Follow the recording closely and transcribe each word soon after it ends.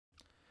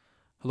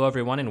Hello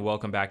everyone and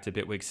welcome back to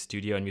Bitwig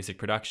Studio and Music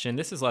Production.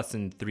 This is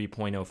lesson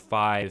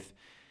 3.05.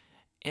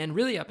 And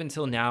really up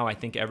until now, I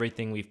think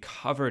everything we've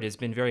covered has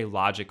been very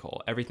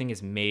logical. Everything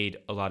has made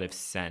a lot of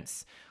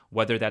sense.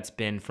 Whether that's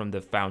been from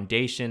the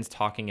foundations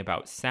talking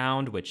about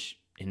sound, which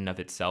in and of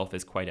itself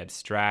is quite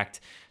abstract,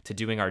 to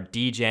doing our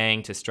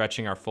DJing, to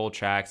stretching our full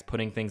tracks,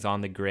 putting things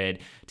on the grid,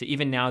 to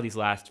even now these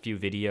last few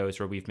videos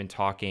where we've been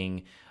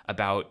talking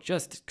about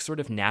just sort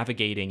of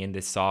navigating in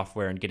this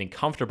software and getting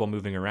comfortable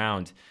moving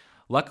around.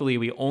 Luckily,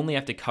 we only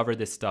have to cover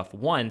this stuff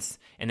once,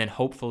 and then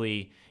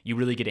hopefully you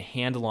really get a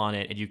handle on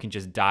it and you can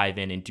just dive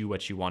in and do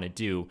what you want to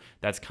do.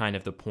 That's kind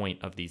of the point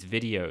of these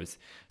videos.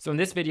 So in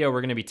this video,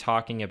 we're going to be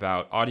talking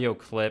about audio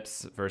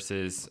clips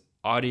versus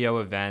audio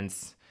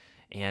events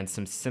and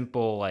some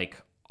simple like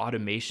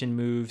automation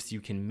moves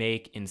you can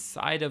make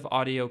inside of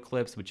audio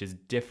clips, which is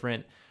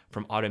different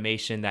from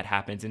automation that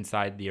happens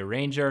inside the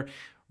arranger.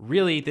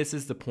 Really, this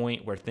is the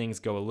point where things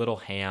go a little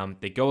ham,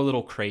 they go a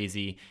little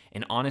crazy,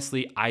 and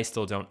honestly, I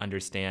still don't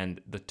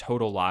understand the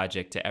total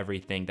logic to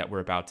everything that we're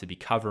about to be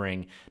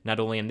covering, not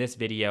only in this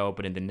video,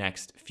 but in the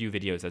next few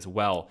videos as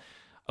well.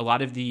 A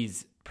lot of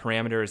these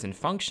parameters and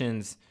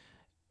functions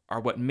are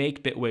what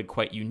make Bitwig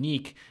quite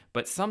unique,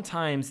 but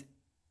sometimes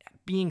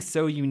being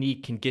so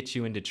unique can get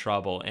you into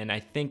trouble, and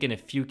I think in a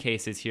few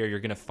cases here, you're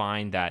gonna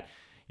find that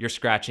you're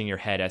scratching your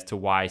head as to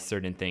why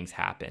certain things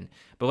happen.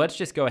 But let's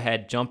just go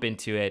ahead, jump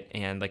into it,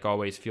 and like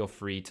always, feel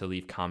free to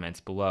leave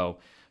comments below.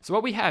 So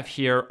what we have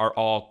here are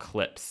all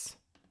clips,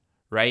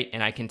 right?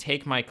 And I can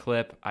take my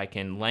clip, I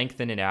can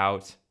lengthen it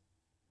out,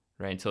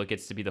 right, until it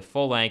gets to be the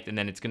full length, and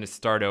then it's gonna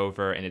start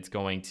over and it's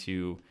going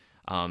to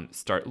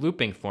start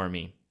looping for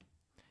me.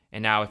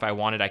 And now if I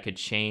wanted, I could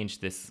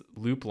change this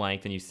loop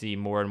length, and you see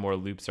more and more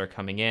loops are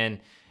coming in,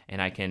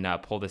 and I can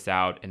pull this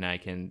out and I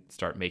can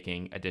start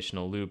making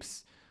additional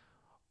loops.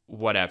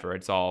 Whatever,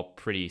 it's all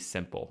pretty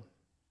simple.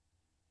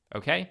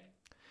 Okay?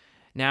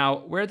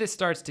 Now, where this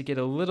starts to get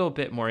a little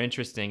bit more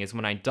interesting is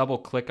when I double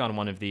click on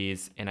one of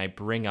these and I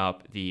bring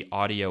up the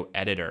audio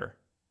editor.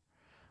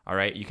 All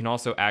right, you can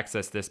also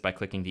access this by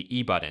clicking the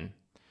E button.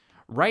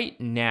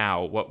 Right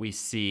now, what we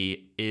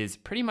see is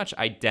pretty much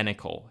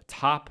identical,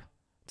 top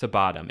to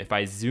bottom. If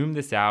I zoom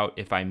this out,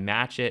 if I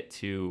match it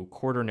to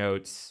quarter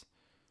notes,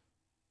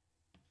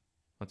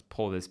 let's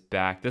pull this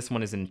back. This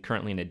one is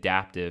currently an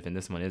adaptive and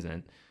this one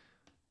isn't.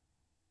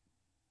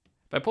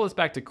 If I pull this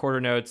back to quarter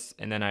notes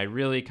and then I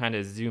really kind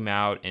of zoom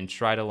out and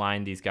try to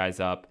line these guys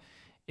up,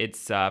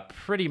 it's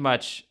pretty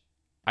much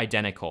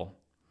identical.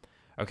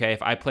 Okay,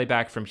 if I play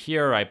back from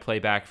here, I play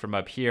back from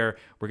up here,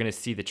 we're gonna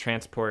see the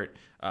transport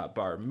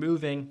bar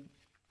moving.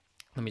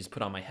 Let me just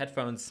put on my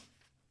headphones.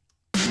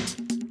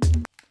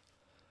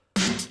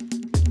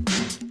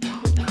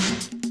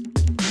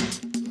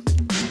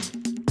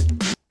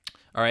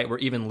 All right, we're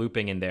even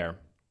looping in there.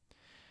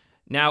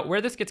 Now,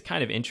 where this gets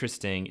kind of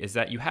interesting is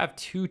that you have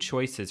two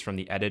choices from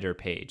the editor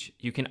page.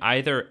 You can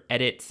either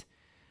edit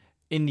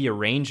in the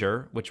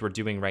arranger, which we're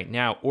doing right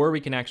now, or we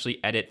can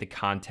actually edit the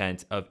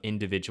content of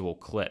individual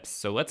clips.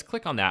 So let's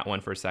click on that one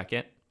for a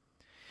second.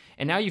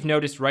 And now you've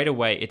noticed right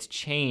away it's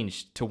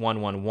changed to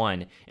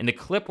 111. And the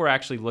clip we're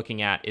actually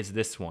looking at is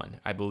this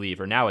one, I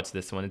believe, or now it's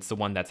this one. It's the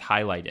one that's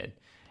highlighted.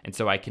 And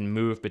so I can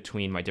move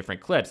between my different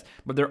clips,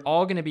 but they're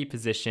all gonna be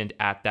positioned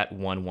at that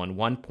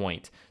 111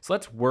 point. So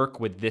let's work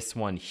with this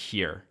one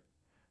here,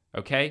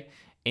 okay?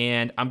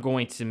 And I'm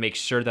going to make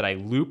sure that I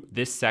loop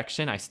this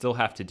section. I still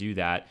have to do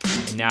that.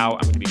 And now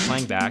I'm gonna be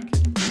playing back.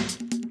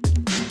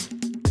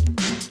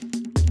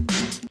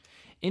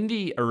 In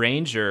the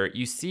arranger,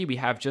 you see we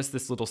have just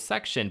this little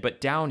section, but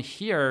down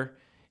here,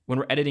 when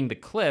we're editing the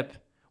clip,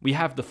 we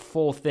have the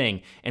full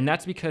thing, and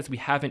that's because we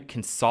haven't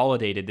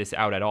consolidated this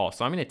out at all.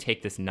 So I'm gonna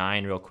take this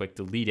 9 real quick,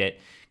 delete it,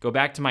 go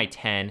back to my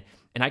 10,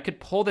 and I could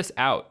pull this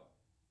out.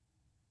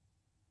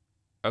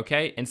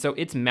 Okay, and so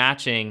it's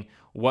matching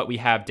what we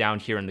have down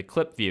here in the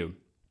clip view.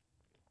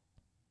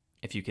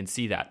 If you can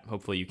see that,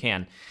 hopefully you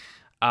can.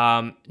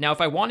 Now,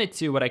 if I wanted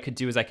to, what I could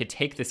do is I could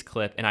take this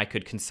clip and I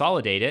could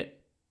consolidate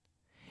it,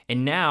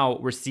 and now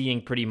we're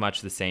seeing pretty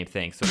much the same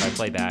thing. So if I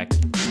play back,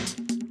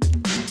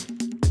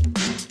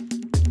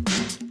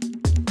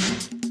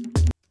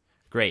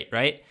 great,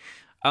 right?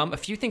 A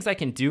few things I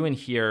can do in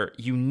here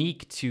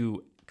unique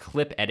to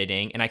clip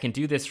editing, and I can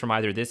do this from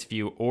either this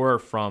view or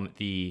from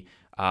the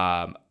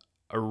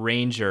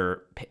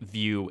arranger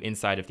view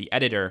inside of the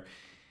editor,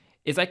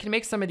 is I can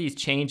make some of these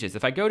changes.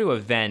 If I go to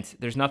event,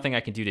 there's nothing I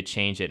can do to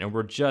change it, and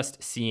we're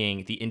just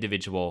seeing the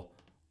individual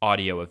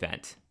audio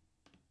event.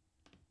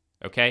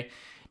 Okay?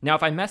 Now,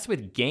 if I mess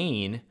with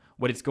gain,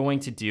 what it's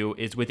going to do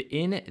is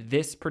within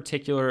this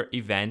particular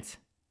event,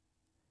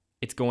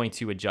 it's going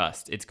to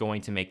adjust. It's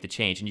going to make the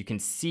change. And you can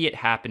see it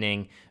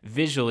happening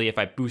visually. If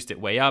I boost it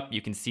way up,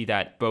 you can see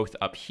that both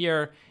up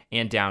here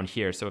and down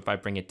here. So if I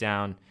bring it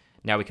down,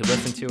 now we can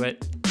listen to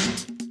it.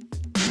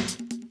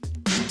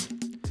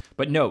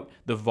 But note,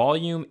 the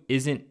volume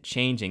isn't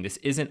changing. This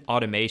isn't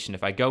automation.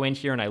 If I go in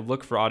here and I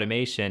look for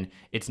automation,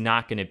 it's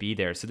not going to be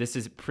there. So this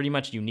is pretty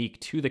much unique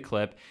to the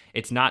clip.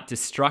 It's not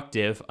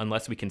destructive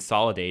unless we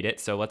consolidate it.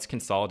 So let's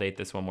consolidate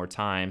this one more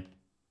time.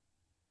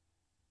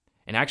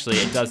 And actually,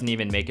 it doesn't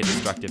even make a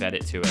destructive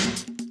edit to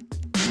it.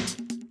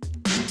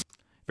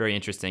 Very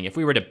interesting. If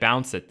we were to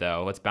bounce it,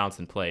 though, let's bounce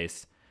in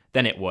place,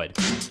 then it would.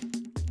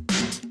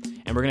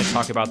 And we're going to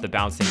talk about the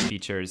bouncing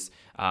features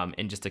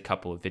in just a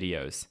couple of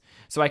videos.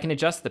 So I can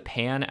adjust the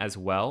pan as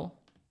well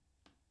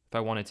if I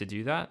wanted to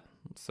do that.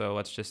 So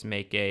let's just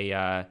make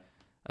a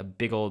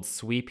big old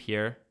sweep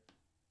here.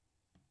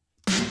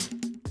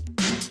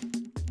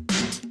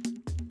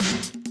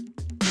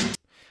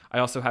 I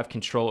also have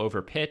control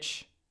over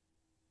pitch.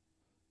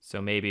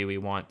 So maybe we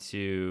want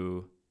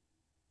to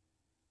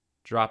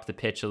drop the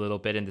pitch a little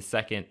bit in the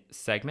second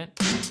segment.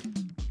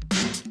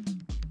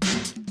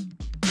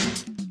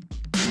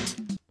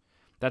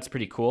 That's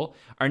pretty cool.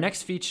 Our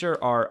next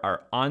feature are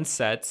our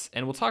onsets,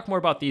 and we'll talk more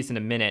about these in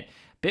a minute.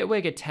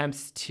 Bitwig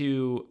attempts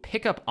to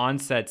pick up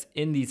onsets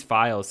in these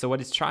files. So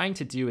what it's trying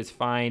to do is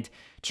find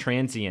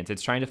transients.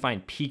 It's trying to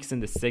find peaks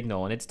in the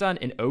signal, and it's done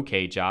an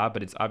okay job,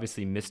 but it's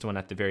obviously missed one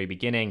at the very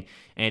beginning,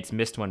 and it's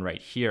missed one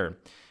right here.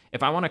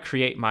 If I want to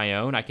create my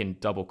own, I can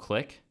double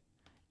click,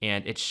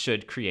 and it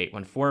should create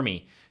one for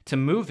me. To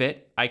move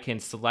it, I can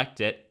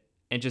select it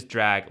and just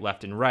drag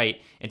left and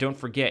right. And don't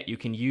forget, you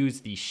can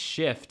use the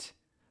Shift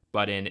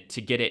button to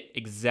get it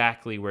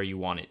exactly where you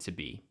want it to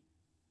be.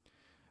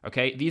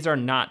 Okay, these are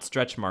not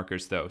stretch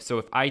markers though. So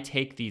if I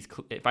take these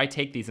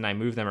and I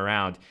move them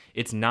around,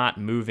 it's not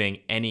moving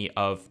any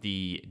of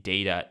the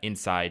data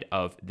inside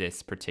of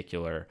this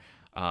particular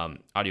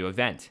audio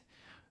event.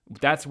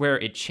 That's where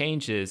it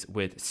changes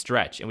with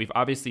stretch. And we've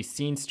obviously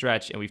seen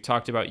stretch, and we've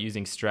talked about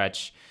using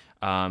stretch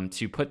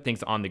to put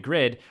things on the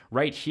grid.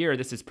 Right here,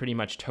 this is pretty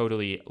much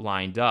totally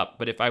lined up.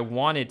 But if I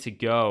wanted to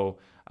go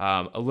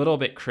a little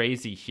bit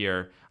crazy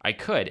here, I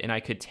could, and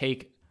I could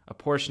take a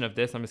portion of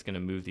this. I'm just going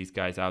to move these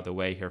guys out of the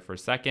way here for a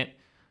second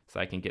so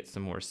I can get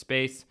some more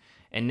space.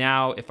 And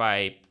now if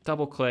I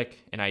double click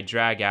and I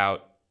drag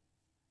out,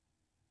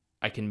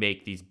 I can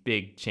make these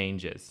big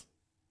changes.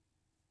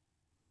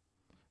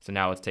 So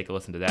now let's take a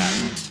listen to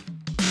that.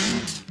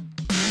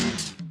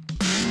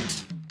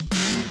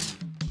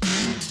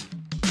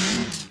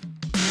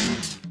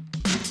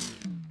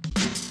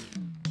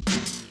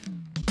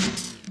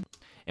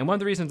 And one of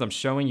the reasons I'm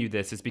showing you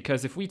this is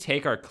because if we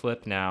take our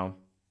clip now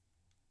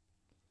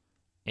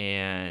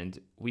and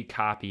we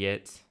copy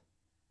it,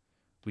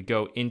 we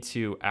go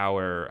into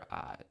our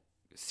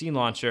scene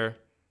launcher,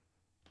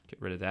 get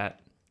rid of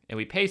that, and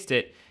we paste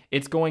it,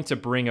 it's going to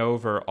bring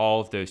over all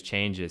of those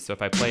changes. So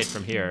if I play it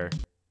from here,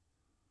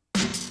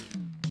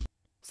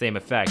 same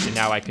effect. And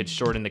now I could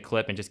shorten the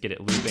clip and just get it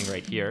looping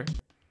right here.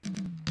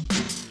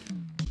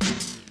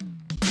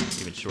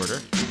 Even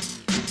shorter.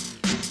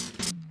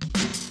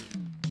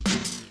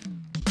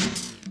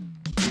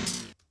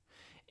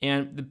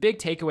 And the big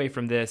takeaway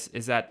from this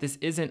is that this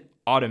isn't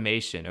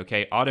automation,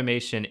 okay?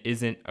 Automation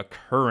isn't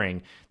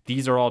occurring.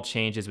 These are all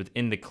changes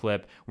within the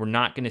clip. We're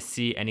not gonna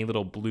see any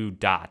little blue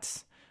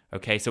dots,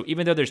 okay? So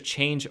even though there's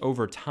change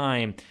over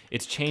time,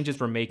 it's changes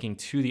we're making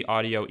to the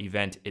audio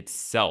event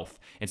itself.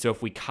 And so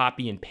if we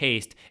copy and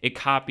paste, it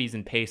copies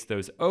and pastes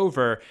those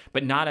over,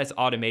 but not as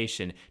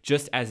automation,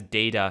 just as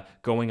data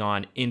going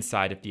on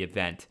inside of the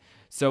event.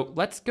 So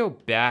let's go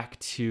back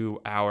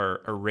to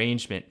our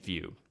arrangement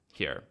view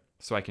here,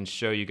 so I can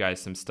show you guys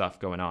some stuff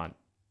going on.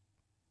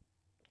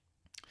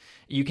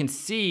 You can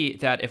see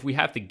that if we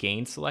have the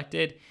gain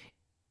selected,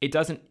 it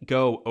doesn't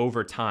go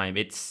over time.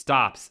 It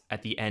stops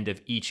at the end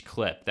of each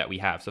clip that we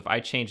have. So if I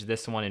change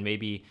this one and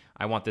maybe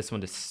I want this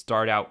one to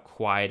start out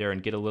quieter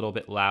and get a little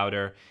bit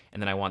louder,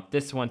 and then I want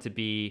this one to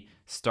be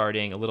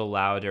starting a little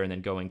louder and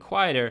then going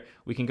quieter,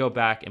 we can go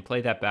back and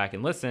play that back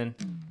and listen.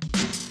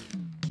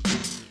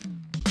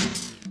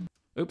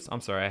 Oops,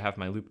 I'm sorry, I have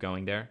my loop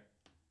going there.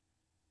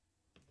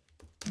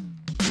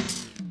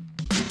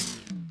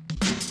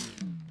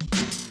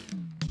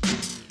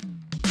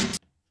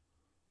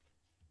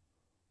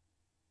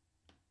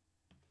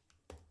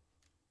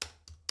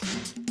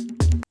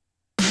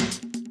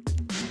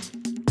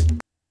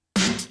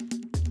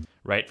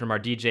 Right, from our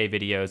DJ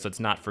videos, let's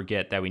not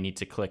forget that we need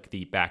to click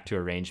the back to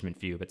arrangement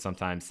view, but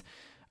sometimes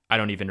I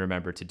don't even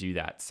remember to do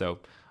that. So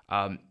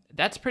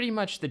that's pretty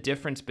much the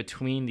difference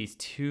between these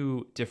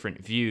two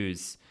different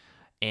views.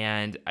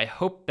 And I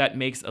hope that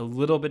makes a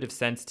little bit of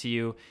sense to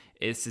you.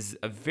 This is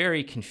a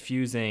very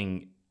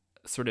confusing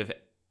sort of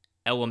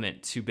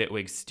element to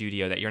Bitwig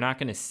Studio that you're not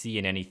going to see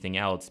in anything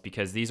else,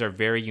 because these are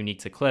very unique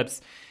to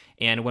clips.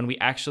 And when we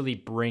actually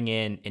bring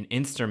in an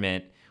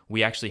instrument,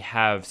 we actually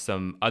have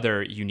some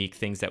other unique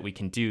things that we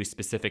can do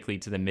specifically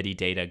to the MIDI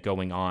data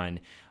going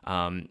on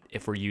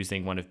if we're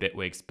using one of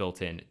Bitwig's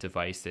built-in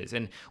devices.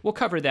 And we'll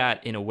cover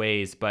that in a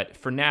ways, but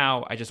for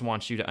now, I just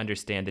want you to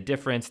understand the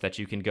difference, that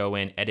you can go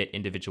in, edit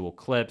individual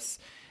clips,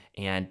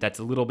 And that's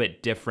a little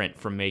bit different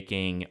from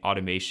making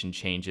automation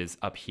changes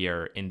up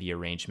here in the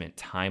arrangement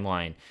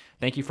timeline.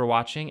 Thank you for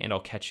watching, and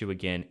I'll catch you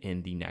again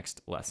in the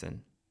next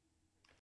lesson.